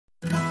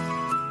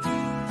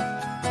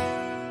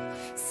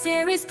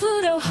Ceres,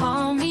 Pluto,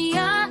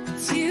 Haumea,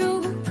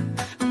 too.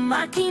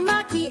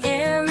 Makemake,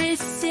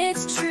 Eris,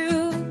 it's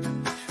true.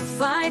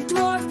 5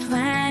 dwarf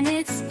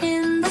planets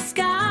in the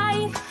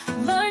sky,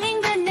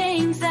 learning their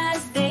names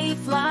as they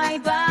fly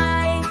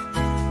by.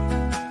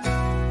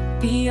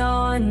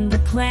 Beyond the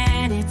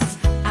planets,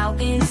 out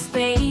in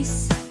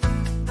space,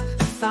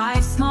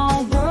 5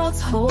 small worlds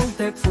hold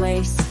their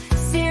place.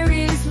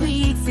 Ceres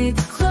leads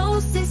its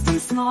closest and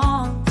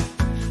small,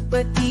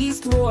 but these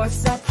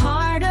dwarfs are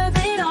part of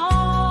it all.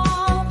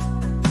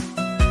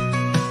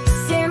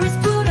 Ceres,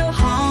 Pluto,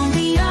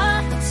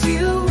 Haumea,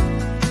 too.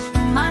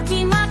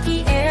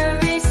 Makemake,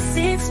 Eris,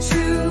 it's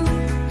true.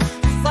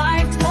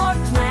 5 dwarf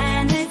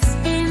planets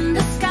in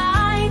the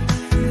sky,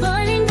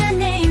 learning their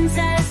names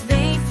as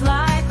they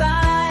fly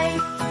by.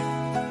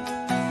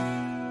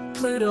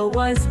 Pluto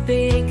was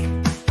big,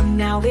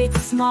 now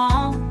it's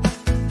small,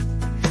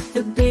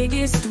 the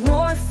biggest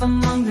dwarf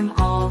among them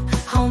all.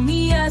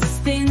 Haumea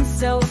spins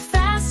so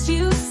fast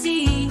you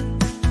see,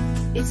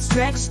 it's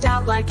stretched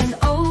out like an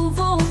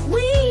oval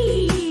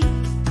wheel.